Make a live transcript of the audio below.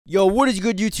Yo, what is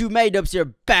good, YouTube? Matty Dubs here,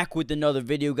 back with another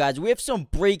video, guys. We have some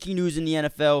breaking news in the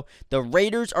NFL. The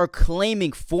Raiders are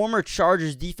claiming former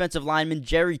Chargers defensive lineman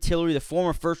Jerry Tillery, the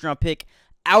former first-round pick,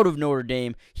 out of Notre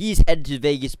Dame. He's headed to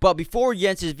Vegas. But before we get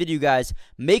into this video, guys,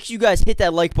 make sure you guys hit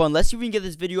that like button. Let's see if we can get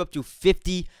this video up to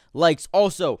 50 likes.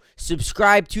 Also,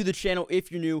 subscribe to the channel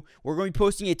if you're new. We're going to be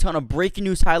posting a ton of breaking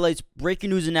news highlights, breaking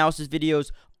news analysis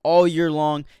videos all year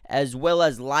long, as well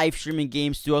as live streaming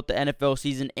games throughout the NFL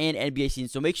season and NBA season.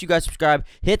 So make sure you guys subscribe,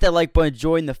 hit that like button,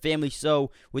 join the family. So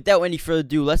without any further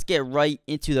ado, let's get right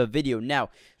into the video.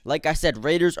 Now, like I said,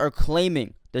 Raiders are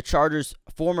claiming the Chargers'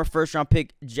 former first-round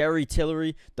pick, Jerry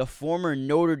Tillery, the former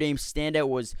Notre Dame standout,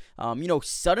 was,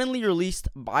 suddenly released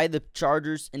by the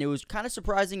Chargers, and it was kind of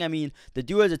surprising. I mean, the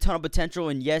dude has a ton of potential,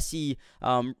 and yes, he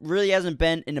really hasn't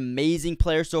been an amazing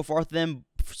player so far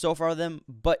for them,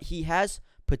 but he has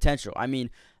potential. I mean,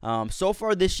 so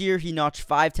far this year, he notched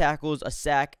 5 tackles, a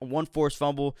sack, 1 forced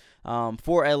fumble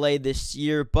for LA this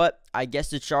year, but I guess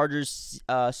the Chargers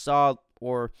saw,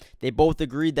 or they both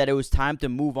agreed, that it was time to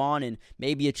move on, and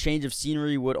maybe a change of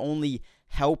scenery would only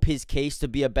help his case to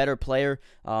be a better player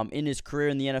in his career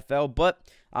in the NFL. But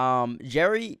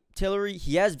Jerry Tillery,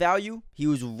 he has value. He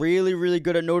was really, really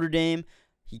good at Notre Dame.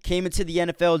 He came into the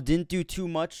NFL, didn't do too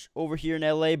much over here in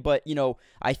LA, but,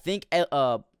 I think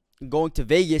going to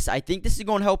Vegas, I think this is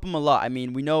going to help him a lot. I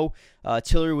mean, we know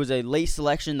Tillery was a late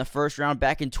selection in the first round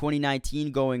back in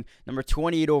 2019, going number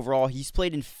 28 overall. He's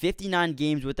played in 59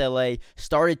 games with LA,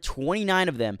 started 29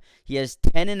 of them. He has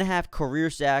 10.5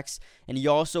 career sacks, and he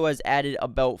also has added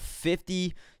about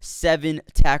 57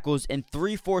 tackles and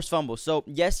 3 forced fumbles. So,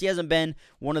 yes, he hasn't been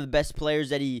one of the best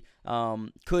players that he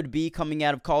could be coming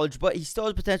out of college, but he still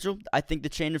has potential. I think the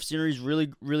change of scenery is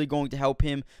really, really going to help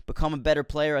him become a better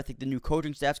player. I think the new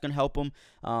coaching staff's going to help him.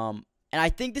 And I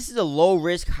think this is a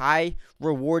low-risk,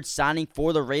 high-reward signing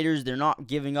for the Raiders. They're not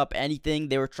giving up anything.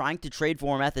 They were trying to trade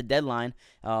for him at the deadline.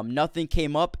 Nothing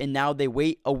came up, and now they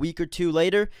wait a week or two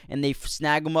later, and they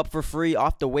snag him up for free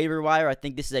off the waiver wire. I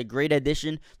think this is a great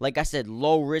addition. Like I said,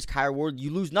 low-risk, high-reward.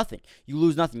 You lose nothing. You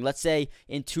lose nothing. Let's say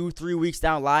in 2-3 weeks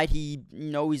down the line,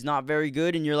 he's not very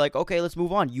good, and you're like, okay, let's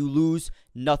move on. You lose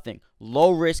nothing.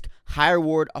 Low risk, high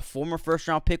reward, a former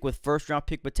first-round pick with first-round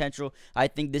pick potential. I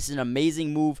think this is an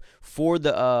amazing move for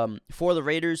the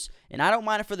Raiders, and I don't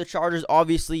mind it for the Chargers.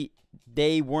 Obviously,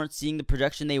 they weren't seeing the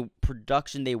production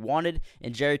they wanted,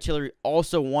 and Jerry Tillery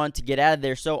also wanted to get out of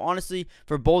there. So honestly,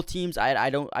 for both teams,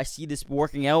 I see this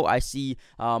working out. I see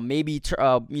maybe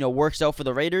works out for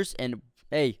the Raiders, and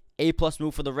hey, A+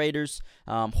 move for the Raiders.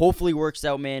 Hopefully works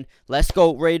out, man. Let's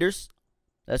go Raiders.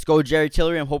 Let's go Jerry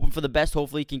Tillery. I'm hoping for the best.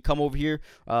 Hopefully he can come over here,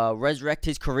 resurrect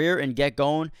his career, and get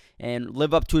going and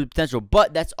live up to his potential.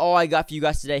 But that's all I got for you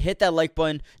guys today. Hit that like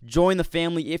button. Join the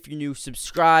family if you're new.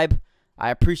 Subscribe.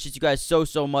 I appreciate you guys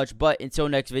so much. But until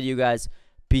next video, guys,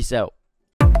 peace out.